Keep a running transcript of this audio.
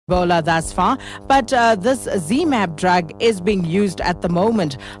Ebola thus far, but this ZMap drug is being used at the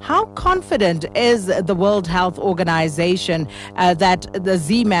moment. How confident is the World Health Organization that the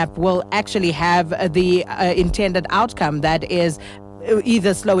ZMap will actually have the intended outcome, that is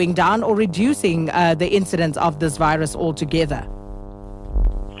either slowing down or reducing the incidence of this virus altogether?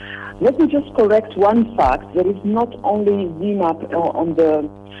 Let me just correct one fact. There is not only ZMap on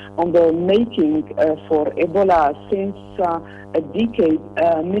the making for Ebola. Since a decade,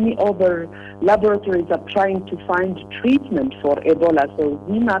 many other laboratories are trying to find treatment for Ebola. So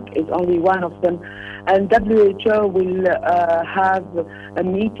ZMap is only one of them. And WHO will have a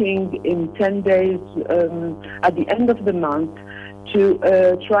meeting in 10 days at the end of the month to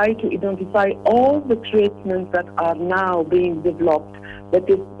try to identify all the treatments that are now being developed. But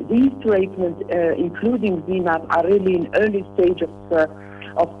these treatments, including ZMap, are really in early stage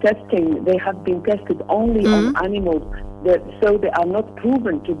of testing. They have been tested only on animals, so they are not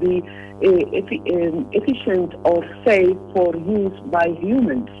proven to be efficient or safe for use by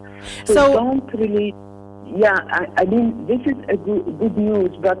humans. So don't really, I mean, this is a good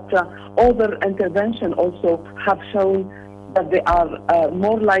news, but other interventions also have shown that they are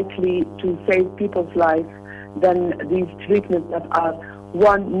more likely to save people's lives than these treatments that are,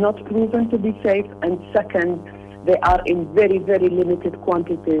 one, not proven to be safe, and second, they are in very, very limited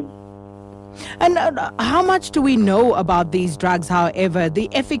quantities. And how much do we know about these drugs, however, the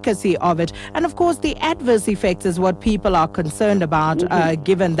efficacy of it? And of course, the adverse effects is what people are concerned about,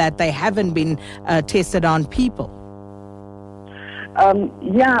 given that they haven't been tested on people.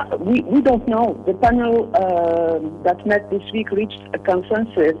 We don't know. The panel that met this week reached a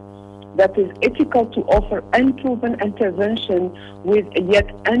consensus that is ethical to offer unproven intervention with yet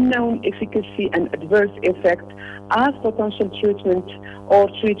unknown efficacy and adverse effect as potential treatment or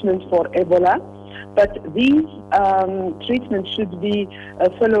treatment for Ebola. But these treatments should be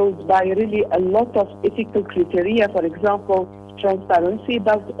followed by really a lot of ethical criteria. For example, transparency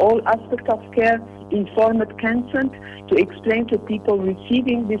about all aspects of care, informed consent to explain to people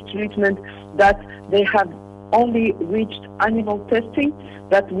receiving this treatment that they have only reached animal testing,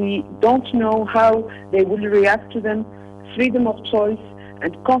 that we don't know how they will react to them, freedom of choice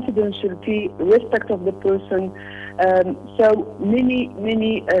and confidentiality, respect of the person. So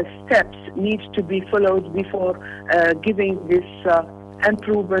many steps need to be followed before giving this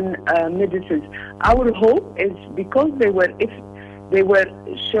unproven medicines. Our hope is, because they were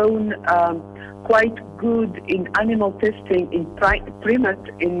shown quite good in animal testing in primates,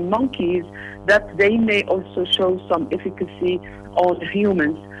 in monkeys, that they may also show some efficacy on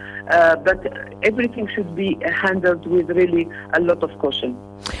humans. But everything should be handled with really a lot of caution.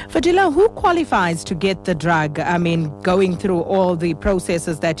 Fadéla, who qualifies to get the drug? I mean, going through all the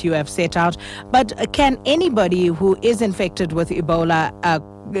processes that you have set out, but can anybody who is infected with Ebola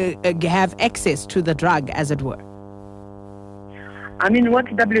have access to the drug, as it were? I mean, what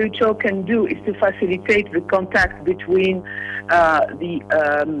WHO can do is to facilitate the contact between the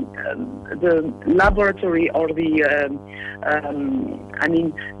laboratory or the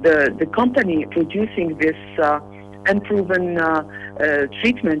company producing this unproven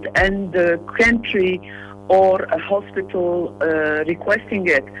treatment and the country or a hospital requesting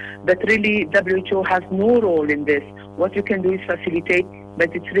it. But really, WHO has no role in this. What you can do is facilitate,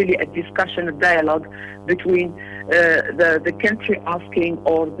 but it's really a discussion, a dialogue between the country asking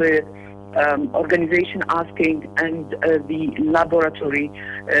or the organization asking and the laboratory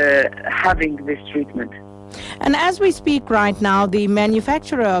having this treatment. And as we speak right now, the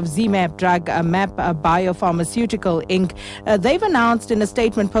manufacturer of ZMap drug, MAP Biopharmaceutical Inc., they've announced in a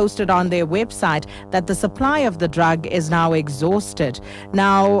statement posted on their website that the supply of the drug is now exhausted.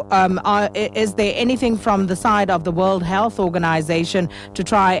 Now, is there anything from the side of the World Health Organization to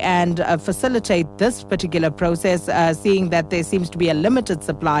try and facilitate this particular process, seeing that there seems to be a limited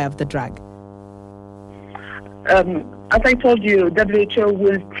supply of the drug? As I told you, WHO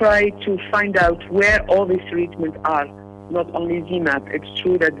will try to find out where all these treatments are, not only ZMap. It's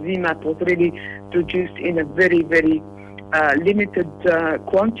true that ZMap was really produced in a very, very limited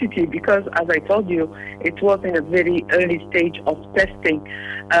quantity because, as I told you, it was in a very early stage of testing.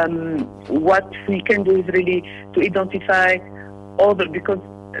 What we can do is really to identify other, because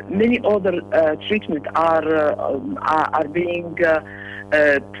many other treatments are being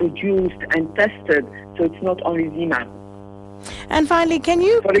produced and tested, so it's not only ZMap. And finally, can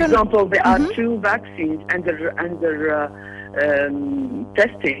you... For example, there are two vaccines under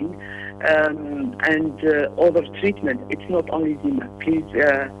testing and other treatment. It's not only ZMap. Please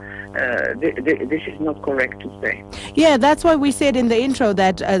this is not correct to say. Yeah, that's why we said in the intro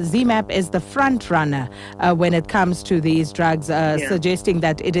that ZMap is the front runner when it comes to these drugs, suggesting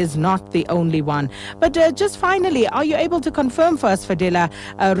that it is not the only one. But just finally, are you able to confirm for us, Fadéla,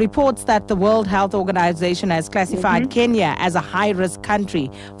 reports that the World Health Organization has classified Kenya as a high-risk country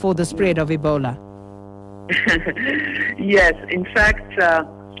for the spread of Ebola? Yes, in fact,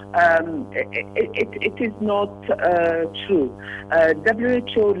 it is not true.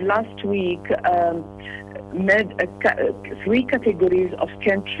 WHO last week made three categories of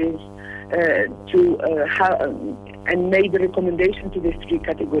countries and made a recommendation to these three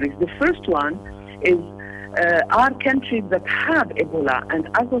categories. The first one is are countries that have Ebola, and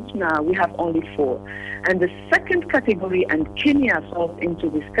as of now we have only 4. And the second category, and Kenya falls into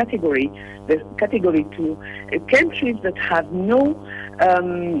this category, the category 2, countries that have no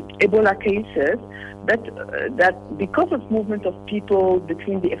Ebola cases, but that because of movement of people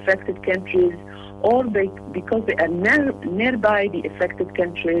between the affected countries, or because they are nearby the affected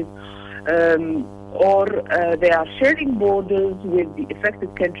countries, or they are sharing borders with the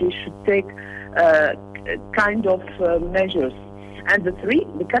affected countries, should take kind of measures. And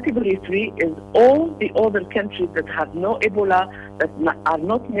the category 3 is all the other countries that have no Ebola, that are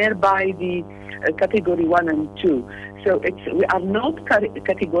not nearby the category 1 and 2. So we are not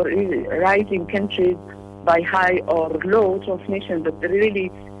categorizing countries by high or low transmission, but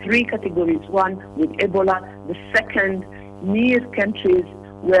really 3 categories: 1 with Ebola, the second near countries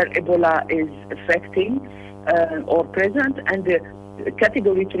where Ebola is affecting or present, and the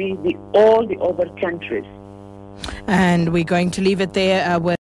category 3, all the other countries. And we're going to leave it there with